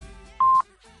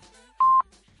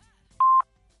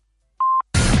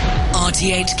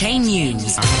RTHK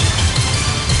News.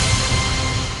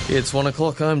 It's 1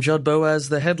 o'clock. I'm Judd Boaz.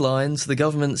 The headlines. The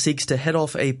government seeks to head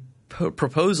off a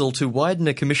proposal to widen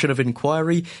a commission of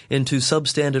inquiry into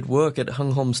substandard work at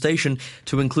Hung Hom Station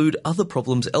to include other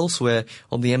problems elsewhere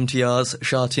on the MTR's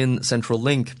Sha Tin Central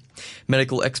Link.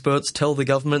 Medical experts tell the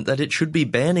government that it should be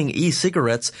banning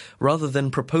e-cigarettes rather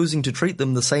than proposing to treat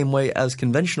them the same way as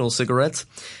conventional cigarettes,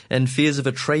 and fears of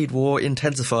a trade war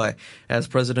intensify as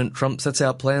President Trump sets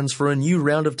out plans for a new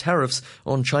round of tariffs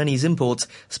on Chinese imports,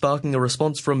 sparking a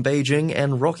response from Beijing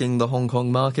and rocking the Hong Kong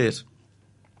market.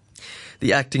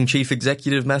 The acting chief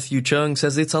executive, Matthew Cheung,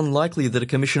 says it's unlikely that a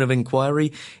commission of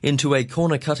inquiry into a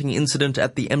corner-cutting incident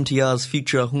at the MTR's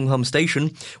future Hung Hom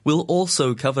Station will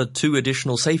also cover 2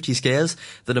 additional safety scares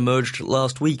that emerged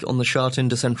last week on the Sha Tin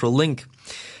to Central Link.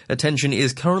 Attention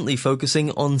is currently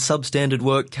focusing on substandard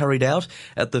work carried out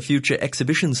at the future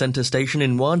exhibition centre station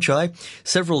in Wan Chai,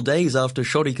 several days after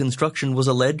shoddy construction was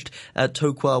alleged at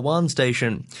To Kwa Wan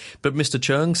Station. But Mr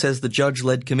Cheung says the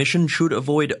judge-led commission should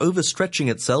avoid overstretching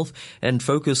itself and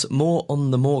focus more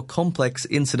on the more complex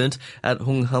incident at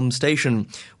Hung Hom Station,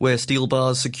 where steel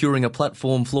bars securing a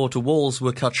platform floor to walls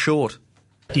were cut short.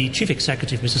 The chief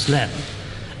executive, Mrs Lam,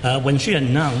 when she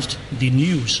announced the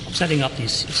news of setting up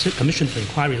this commission for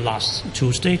inquiry last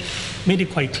Tuesday, made it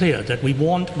quite clear that we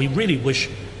really wish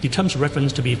the terms of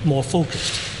reference to be more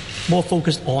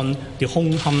focused on the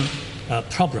Hung Hom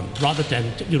problem rather than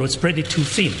spread it too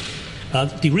thin.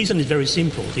 The reason is very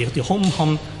simple. The Hung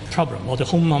Hom problem or the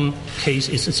Hung Hom case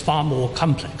is far more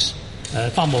complex.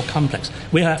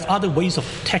 We have other ways of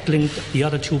tackling the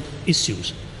other 2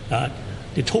 issues. The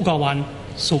To Kwa Wan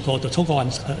so-called the To Kwa Wan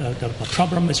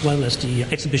problem as well as the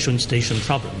exhibition station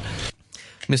problem.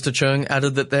 Mr Cheung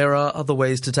added that there are other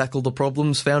ways to tackle the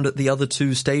problems found at the other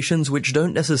 2 stations which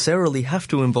don't necessarily have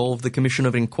to involve the Commission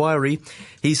of Inquiry.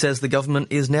 He says the government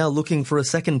is now looking for a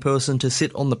second person to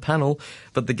sit on the panel,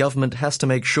 but the government has to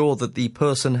make sure that the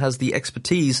person has the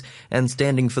expertise and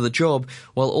standing for the job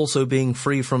while also being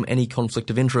free from any conflict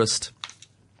of interest.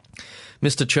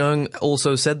 Mr Cheung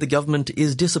also said the government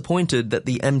is disappointed that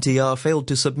the MTR failed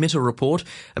to submit a report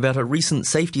about a recent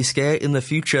safety scare in the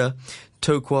future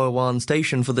To Kwa Wan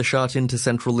Station for the Sha Tin to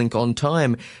Central Link on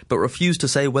time, but refused to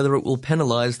say whether it will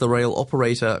penalise the rail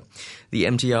operator. The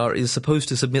MTR is supposed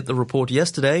to submit the report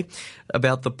yesterday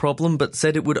about the problem, but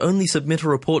said it would only submit a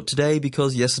report today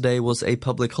because yesterday was a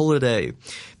public holiday.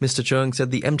 Mr Cheung said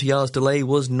the MTR's delay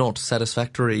was not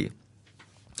satisfactory.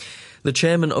 The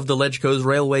chairman of the LegCo's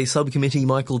Railway Subcommittee,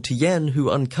 Michael Tien, who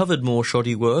uncovered more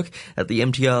shoddy work at the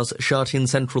MTR's Sha Tin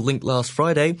Central Link last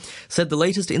Friday, said the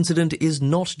latest incident is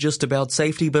not just about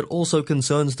safety but also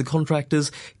concerns the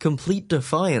contractor's complete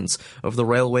defiance of the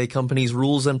railway company's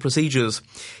rules and procedures.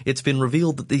 It's been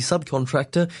revealed that the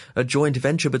subcontractor, a joint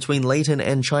venture between Leighton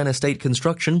and China State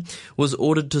Construction, was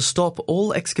ordered to stop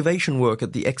all excavation work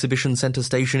at the exhibition centre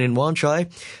station in Wan Chai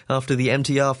after the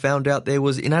MTR found out there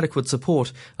was inadequate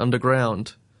support underground.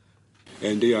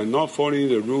 And they are not following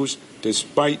the rules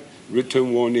despite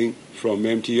written warning from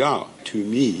MTR. To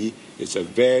me, it's a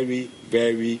very,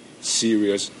 very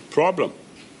serious problem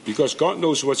because God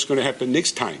knows what's going to happen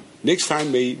next time. Next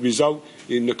time may result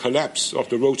in the collapse of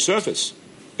the road surface.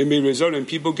 It may result in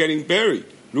people getting buried,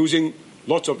 losing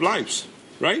lots of lives,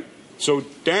 right? So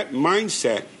that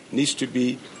mindset needs to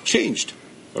be changed,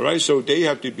 all right? So they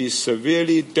have to be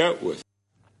severely dealt with.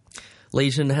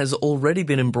 Leighton has already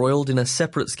been embroiled in a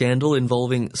separate scandal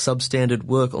involving substandard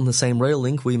work on the same rail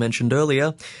link we mentioned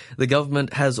earlier. The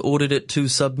government has ordered it to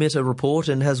submit a report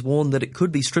and has warned that it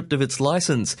could be stripped of its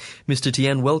licence. Mr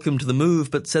Tien welcomed the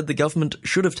move but said the government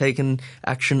should have taken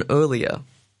action earlier.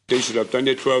 They should have done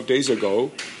it 12 days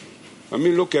ago. I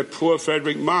mean, look at poor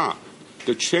Frederick Ma,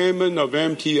 the chairman of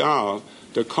MTR,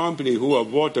 the company who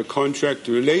awarded the contract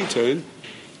to Leighton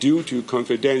due to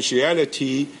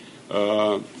confidentiality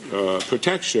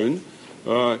protection.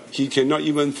 He cannot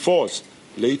even force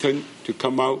Leighton to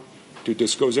come out to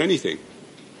disclose anything.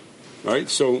 Right?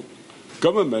 So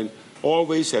government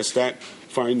always has that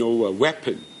final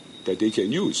weapon that they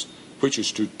can use, which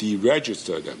is to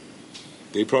deregister them.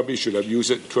 They probably should have used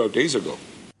it 12 days ago.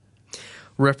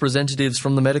 Representatives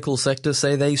from the medical sector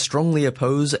say they strongly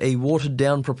oppose a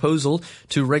watered-down proposal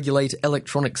to regulate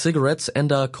electronic cigarettes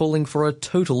and are calling for a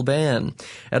total ban.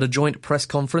 At a joint press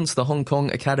conference, the Hong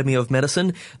Kong Academy of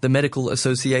Medicine, the Medical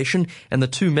Association and the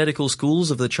 2 medical schools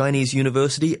of the Chinese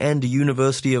University and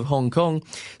University of Hong Kong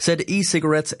said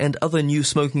e-cigarettes and other new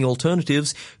smoking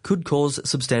alternatives could cause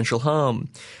substantial harm.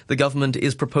 The government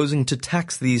is proposing to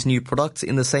tax these new products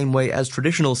in the same way as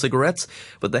traditional cigarettes,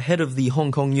 but the head of the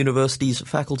Hong Kong University's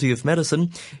Faculty of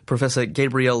Medicine, Professor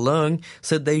Gabriel Leung,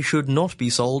 said they should not be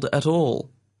sold at all.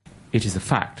 It is a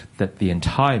fact that the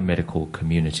entire medical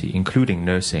community, including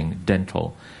nursing,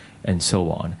 dental, and so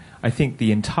on, I think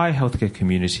the entire healthcare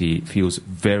community feels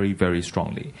very, very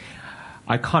strongly.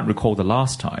 I can't recall the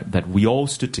last time that we all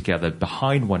stood together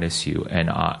behind one issue and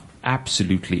are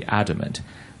absolutely adamant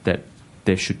that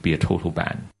there should be a total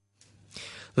ban.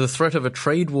 The threat of a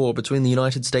trade war between the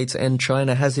United States and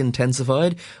China has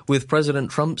intensified, with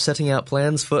President Trump setting out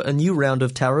plans for a new round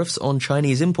of tariffs on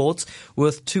Chinese imports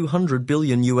worth $200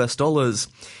 billion.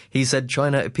 He said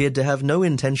China appeared to have no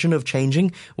intention of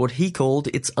changing what he called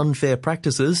its unfair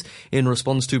practices in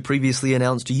response to previously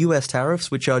announced US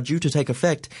tariffs, which are due to take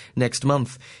effect next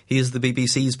month. Here's the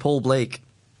BBC's Paul Blake.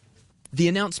 The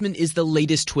announcement is the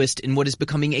latest twist in what is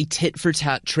becoming a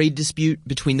tit-for-tat trade dispute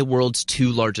between the world's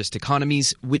two largest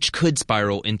economies, which could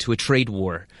spiral into a trade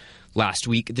war. Last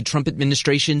week, the Trump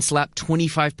administration slapped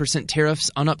 25% tariffs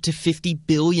on up to $50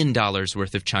 billion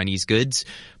worth of Chinese goods,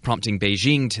 prompting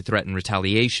Beijing to threaten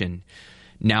retaliation.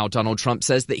 Now Donald Trump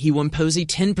says that he will impose a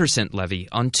 10% levy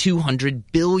on $200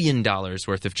 billion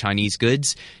worth of Chinese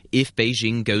goods if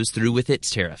Beijing goes through with its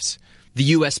tariffs. The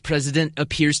U.S. president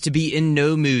appears to be in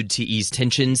no mood to ease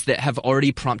tensions that have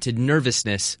already prompted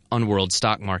nervousness on world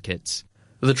stock markets.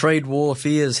 The trade war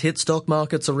fears hit stock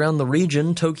markets around the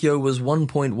region. Tokyo was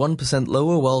 1.1%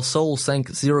 lower, while Seoul sank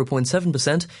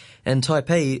 0.7% and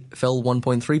Taipei fell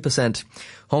 1.3%.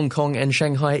 Hong Kong and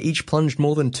Shanghai each plunged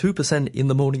more than 2% in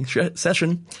the morning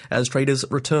session as traders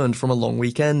returned from a long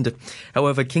weekend.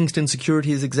 However, Kingston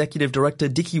Securities Executive Director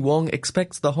Dickie Wong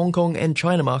expects the Hong Kong and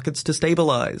China markets to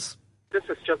stabilize. This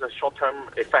is just a short-term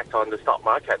effect on the stock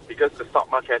market because the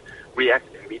stock market reacts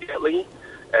immediately.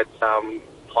 It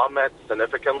plummets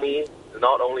significantly,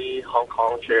 not only Hong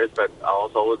Kong shares but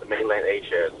also the mainland A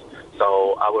shares.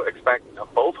 So I would expect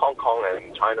both Hong Kong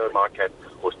and China market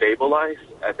will stabilize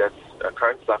at this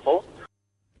current level.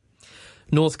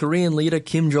 North Korean leader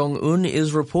Kim Jong-un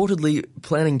is reportedly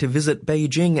planning to visit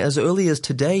Beijing as early as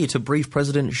today to brief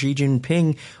President Xi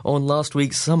Jinping on last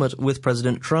week's summit with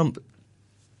President Trump.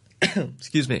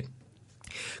 Excuse me.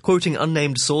 Quoting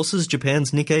unnamed sources,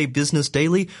 Japan's Nikkei Business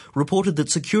Daily reported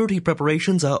that security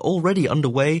preparations are already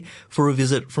underway for a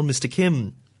visit from Mr.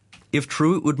 Kim. If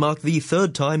true, it would mark the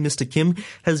third time Mr. Kim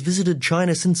has visited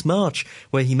China since March,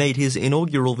 where he made his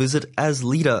inaugural visit as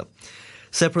leader.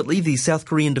 Separately, the South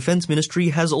Korean Defense Ministry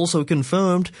has also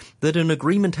confirmed that an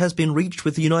agreement has been reached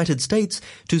with the United States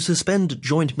to suspend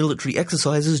joint military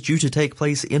exercises due to take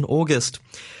place in August.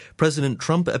 President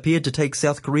Trump appeared to take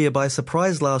South Korea by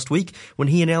surprise last week when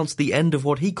he announced the end of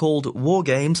what he called war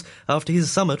games after his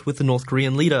summit with the North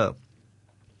Korean leader.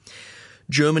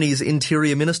 Germany's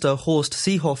Interior Minister Horst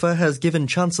Seehofer has given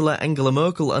Chancellor Angela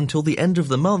Merkel until the end of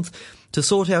the month to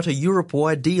sort out a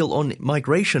Europe-wide deal on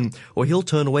migration, or he'll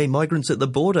turn away migrants at the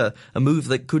border, a move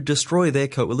that could destroy their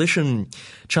coalition.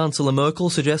 Chancellor Merkel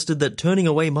suggested that turning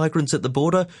away migrants at the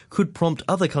border could prompt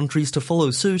other countries to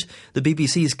follow suit. The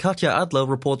BBC's Katja Adler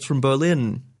reports from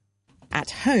Berlin. At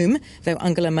home, though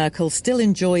Angela Merkel still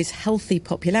enjoys healthy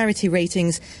popularity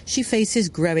ratings, she faces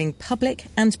growing public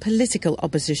and political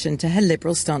opposition to her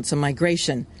liberal stance on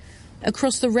migration.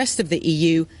 Across the rest of the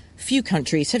EU, few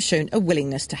countries have shown a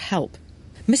willingness to help.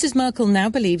 Mrs. Merkel now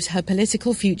believes her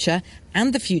political future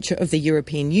and the future of the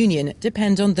European Union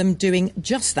depend on them doing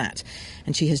just that,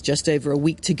 and she has just over a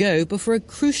week to go before a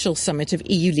crucial summit of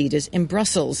EU leaders in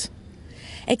Brussels.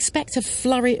 Expect a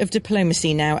flurry of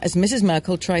diplomacy now as Mrs.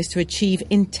 Merkel tries to achieve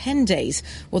in 10 days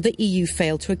what the EU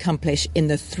failed to accomplish in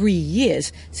the 3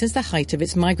 years since the height of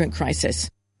its migrant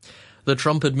crisis. The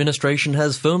Trump administration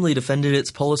has firmly defended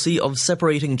its policy of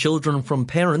separating children from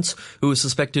parents who are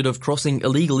suspected of crossing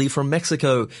illegally from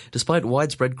Mexico, despite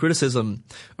widespread criticism.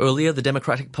 Earlier, the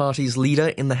Democratic Party's leader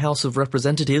in the House of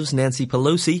Representatives, Nancy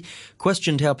Pelosi,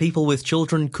 questioned how people with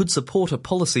children could support a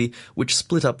policy which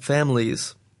split up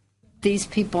families. These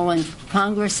people in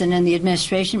Congress and in the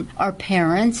administration are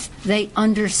parents. They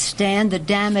understand the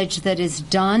damage that is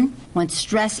done when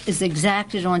stress is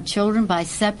exacted on children by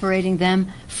separating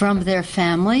them from their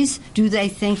families. Do they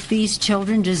think these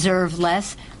children deserve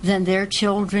less than their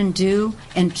children do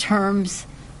in terms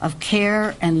of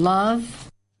care and love?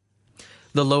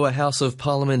 The lower house of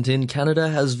Parliament in Canada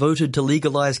has voted to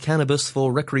legalise cannabis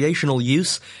for recreational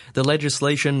use. The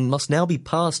legislation must now be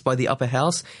passed by the upper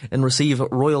house and receive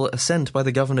royal assent by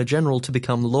the Governor-General to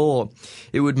become law.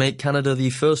 It would make Canada the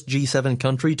first G7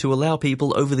 country to allow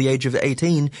people over the age of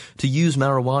 18 to use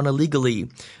marijuana legally.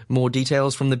 More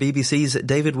details from the BBC's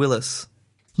David Willis.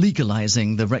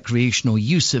 Legalising the recreational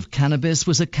use of cannabis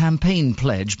was a campaign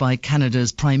pledge by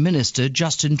Canada's Prime Minister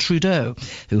Justin Trudeau,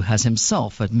 who has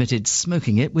himself admitted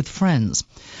smoking it with friends.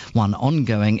 One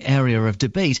ongoing area of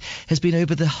debate has been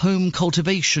over the home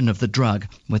cultivation of the drug,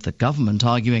 with the government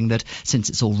arguing that since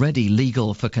it's already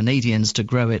legal for Canadians to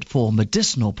grow it for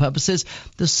medicinal purposes,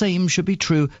 the same should be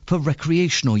true for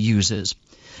recreational users.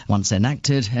 Once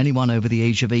enacted, anyone over the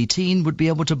age of 18 would be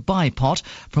able to buy pot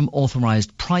from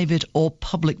authorised private or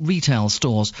public retail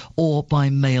stores or by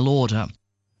mail order.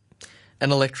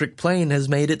 An electric plane has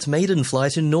made its maiden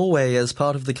flight in Norway as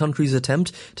part of the country's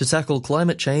attempt to tackle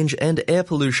climate change and air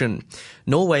pollution.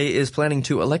 Norway is planning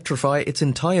to electrify its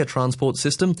entire transport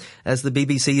system, as the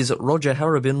BBC's Roger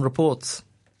Harrobin reports.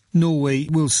 Norway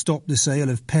will stop the sale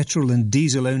of petrol and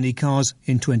diesel-only cars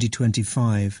in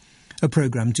 2025. A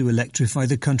programme to electrify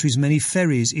the country's many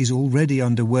ferries is already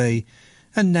underway,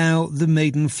 and now the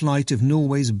maiden flight of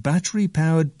Norway's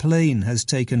battery-powered plane has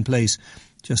taken place.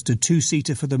 Just a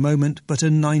 2-seater for the moment, but a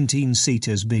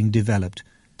 19-seater is being developed.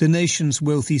 The nation's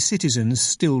wealthy citizens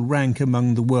still rank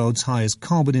among the world's highest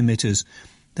carbon emitters.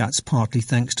 That's partly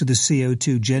thanks to the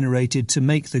CO2 generated to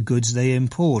make the goods they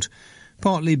import,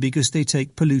 partly because they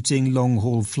take polluting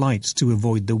long-haul flights to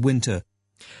avoid the winter.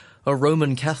 A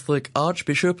Roman Catholic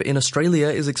archbishop in Australia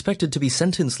is expected to be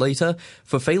sentenced later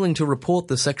for failing to report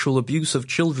the sexual abuse of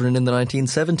children in the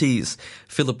 1970s.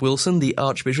 Philip Wilson, the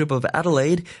Archbishop of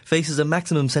Adelaide, faces a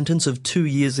maximum sentence of 2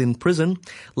 years in prison.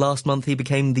 Last month he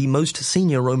became the most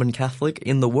senior Roman Catholic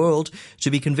in the world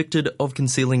to be convicted of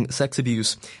concealing sex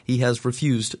abuse. He has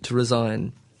refused to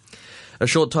resign. A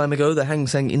short time ago, the Hang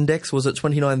Seng Index was at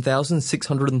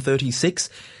 29,636,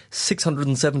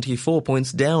 674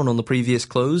 points down on the previous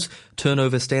close.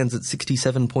 Turnover stands at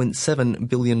 $67.7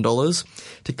 billion.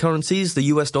 To currencies, the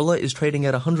US dollar is trading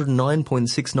at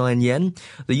 109.69 yen.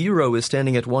 The euro is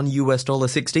standing at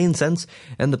 $1.16,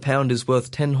 and the pound is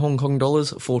worth 10 Hong Kong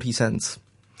dollars 40 cents.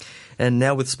 And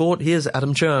now with sport, here's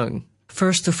Adam Chung.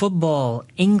 First to football,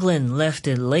 England left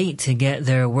it late to get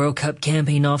their World Cup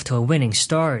campaign off to a winning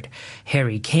start.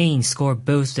 Harry Kane scored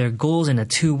both their goals in a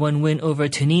 2-1 win over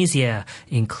Tunisia,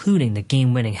 including the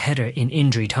game-winning header in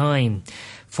injury time.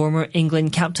 Former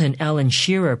England captain Alan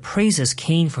Shearer praises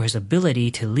Kane for his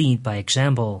ability to lead by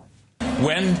example.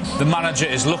 When the manager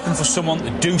is looking for someone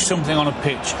to do something on a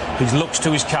pitch, he looks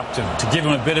to his captain to give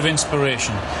him a bit of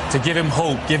inspiration, to give him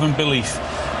hope, give him belief.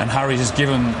 And Harry has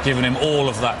given him all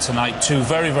of that tonight. 2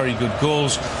 very, very good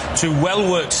goals, 2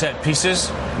 well-worked set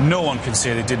pieces. No one can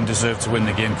say they didn't deserve to win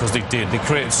the game, because they did. They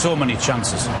created so many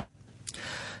chances.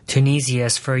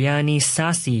 Tunisia's Feryani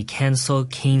Sassi cancelled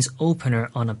Kane's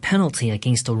opener on a penalty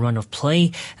against the run of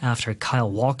play after Kyle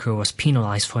Walker was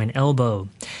penalised for an elbow.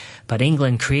 But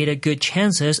England created good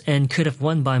chances and could have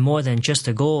won by more than just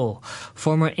a goal.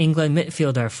 Former England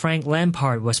midfielder Frank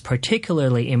Lampard was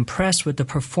particularly impressed with the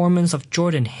performance of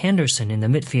Jordan Henderson in the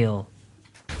midfield.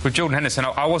 With Jordan Henderson,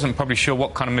 I wasn't probably sure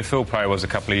what kind of midfield player he was a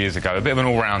couple of years ago. A bit of an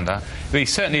all-rounder. But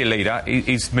he's certainly a leader.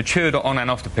 He's matured on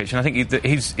and off the pitch, and I think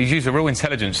he's used a real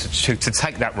intelligence to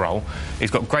take that role.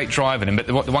 He's got great drive in him, but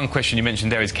the one question you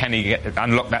mentioned there is, can he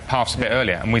unlock that pass a bit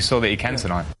earlier? And we saw that he can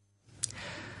tonight.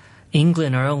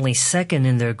 England are only second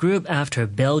in their group after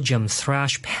Belgium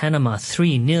thrashed Panama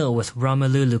 3-0 with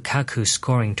Romelu Lukaku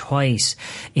scoring twice.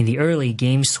 In the early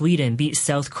game, Sweden beat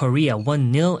South Korea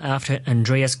 1-0 after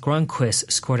Andreas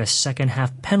Granqvist scored a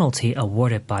second-half penalty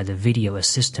awarded by the video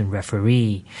assistant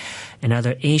referee.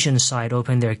 Another Asian side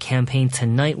opened their campaign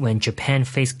tonight when Japan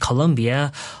faced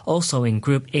Colombia. Also in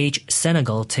Group H,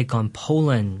 Senegal take on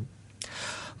Poland.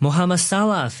 Mohamed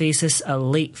Salah faces a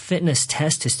late fitness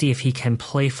test to see if he can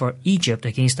play for Egypt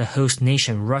against the host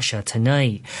nation Russia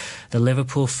tonight. The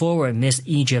Liverpool forward missed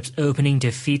Egypt's opening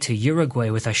defeat to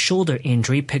Uruguay with a shoulder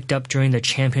injury picked up during the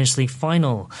Champions League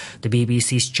final. The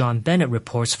BBC's John Bennett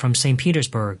reports from St.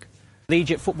 Petersburg. The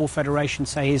Egypt Football Federation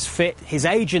say he's fit. His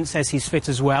agent says he's fit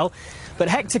as well. But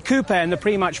Hector Coupe in the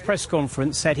pre-match press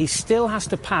conference said he still has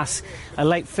to pass a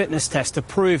late fitness test to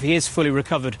prove he is fully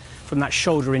recovered from that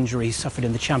shoulder injury he suffered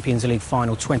in the Champions League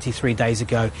final 23 days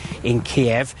ago in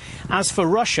Kiev. As for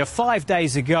Russia, 5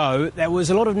 days ago, there was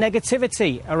a lot of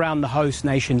negativity around the host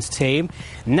nation's team.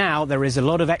 Now there is a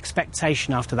lot of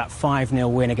expectation after that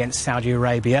 5-0 win against Saudi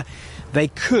Arabia. They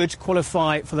could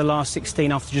qualify for the last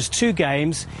 16 after just 2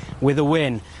 games with a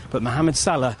win. But Mohamed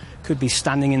Salah could be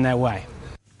standing in their way.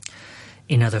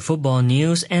 In other football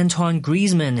news, Antoine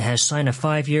Griezmann has signed a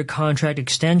 5-year contract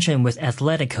extension with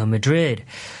Atletico Madrid.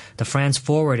 The France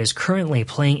forward is currently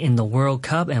playing in the World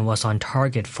Cup and was on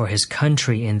target for his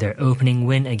country in their opening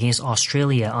win against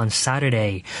Australia on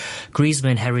Saturday.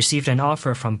 Griezmann had received an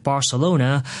offer from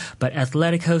Barcelona, but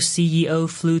Atletico CEO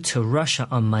flew to Russia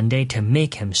on Monday to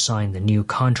make him sign the new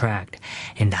contract.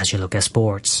 And that's your look at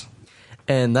sports.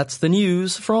 And that's the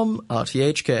news from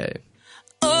RTHK.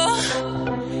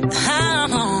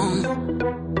 I'm home.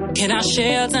 Can I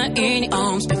shelter in your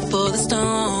arms before the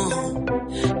storm?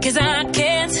 'Cause I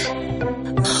can't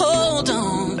hold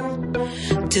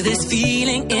on to this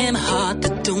feeling in my heart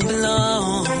that don't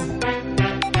belong.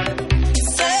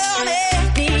 So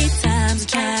many times I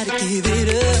try to give it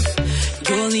up.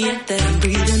 You're the air that I'm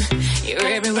breathing. You're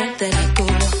everywhere that I go.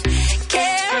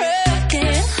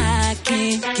 I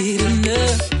can't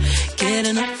get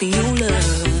enough of your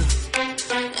love.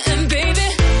 And baby,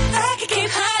 I can keep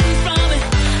hiding from it.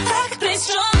 I can play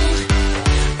strong,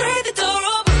 break the door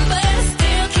open, but I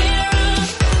still can't run.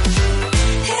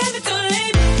 Have it too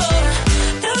late before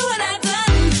I know what I've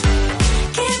done.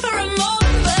 Can't for a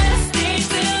moment, but I stay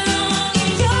too long.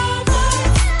 Your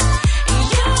words,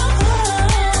 your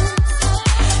words.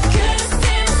 Couldn't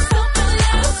stand something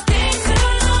else, stay too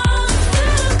long.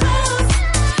 Too close,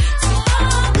 too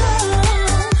far gone.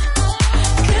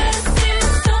 Couldn't stand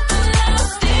something else,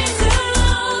 stay too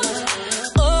long.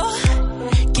 Oh,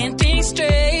 can't think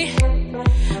straight.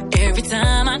 Every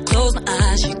time I close my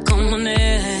eyes, you call my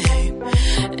name.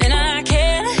 And I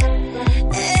can't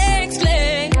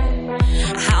explain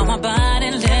how my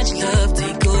body lets your love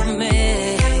take over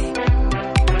me.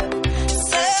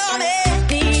 So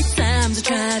many times I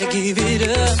try to give it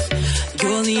up.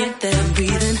 You're the air that I'm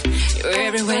breathing. You're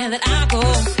everywhere that I go.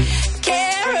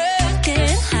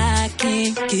 I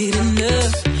can't get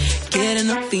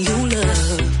enough of you.